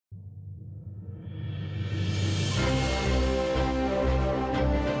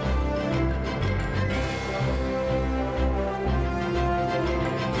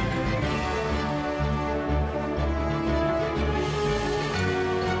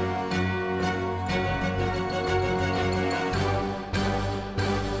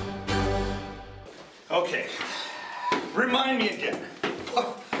Okay, remind me again.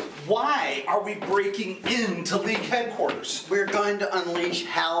 Why are we breaking into League headquarters? We're going to unleash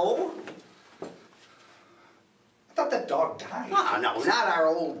hell. I thought that dog died. No, not our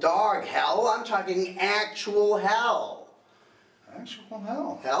old dog hell. I'm talking actual hell. Actual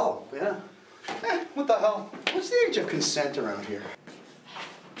hell? Hell, yeah. What the hell? What's the age of consent around here?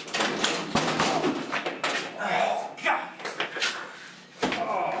 Oh, God.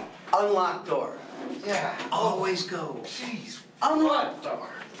 Oh. Unlocked door. Yeah. Always go. Jeez. Unlocked door.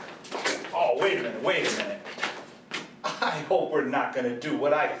 Oh, wait a minute. I hope we're not going to do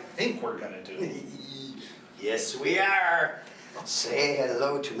what I think we're going to do. Yes, we are. Say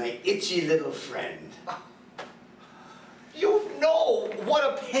hello to my itchy little friend. You know what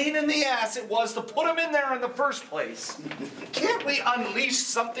a pain in the ass it was to put him in there in the first place. Can't we unleash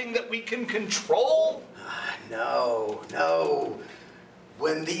something that we can control? No.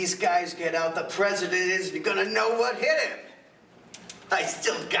 When these guys get out, the president isn't gonna know what hit him. I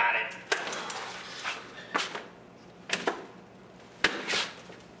still got it.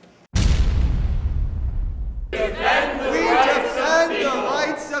 We defend the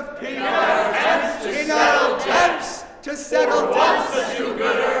rights of people in our attempts to settle debts. Once a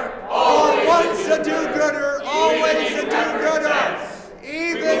do-gooder, always a do-gooder, always a do-gooder.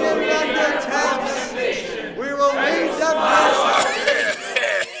 Even in their attempts, we will lead them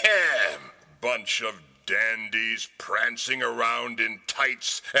Bunch of dandies prancing around in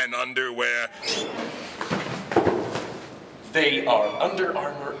tights and underwear. They are Under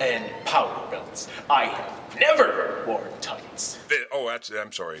Armour and power belts. I have never worn tights.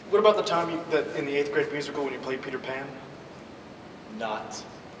 I'm sorry. What about the time in the 8th grade musical when you played Peter Pan? Not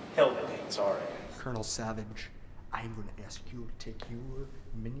helping, sorry. Colonel Savage, I'm going to ask you to take your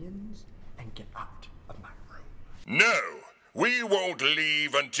minions and get out of my room. No, we won't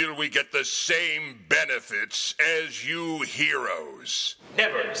leave until we get the same benefits as you heroes.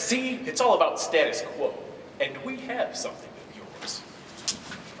 Never. See, it's all about status quo. And we have something of yours.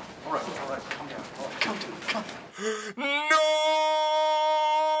 All right, calm down. All right, calm down. No!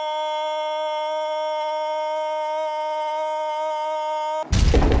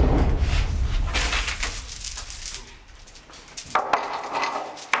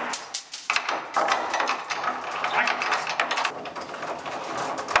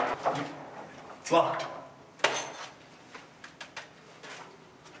 It's locked.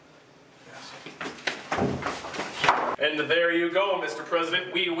 And there you go, Mr.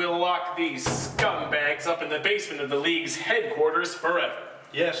 President. We will lock these scumbags up in the basement of the League's headquarters forever.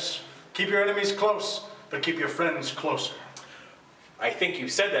 Yes, keep your enemies close, but keep your friends closer. I think you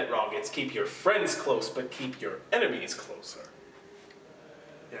said that wrong. It's keep your friends close, but keep your enemies closer.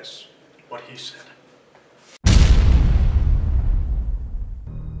 Yes, what he said.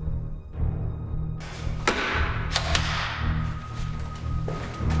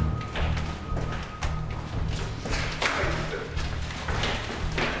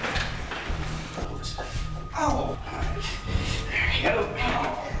 Oh.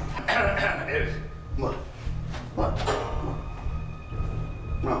 What?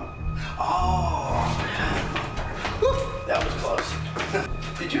 No. Oh. That was close.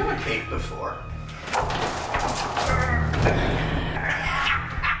 Did you have a cape before?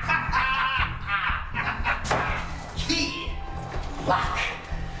 Key. Lock.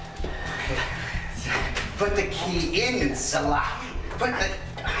 Put the key in the lock.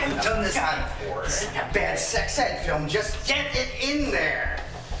 I've done this on a bad sex ed film. Just get it in there.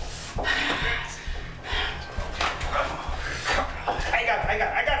 I got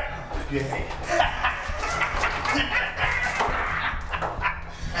it. Yeah.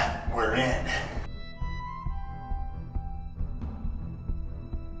 We're in.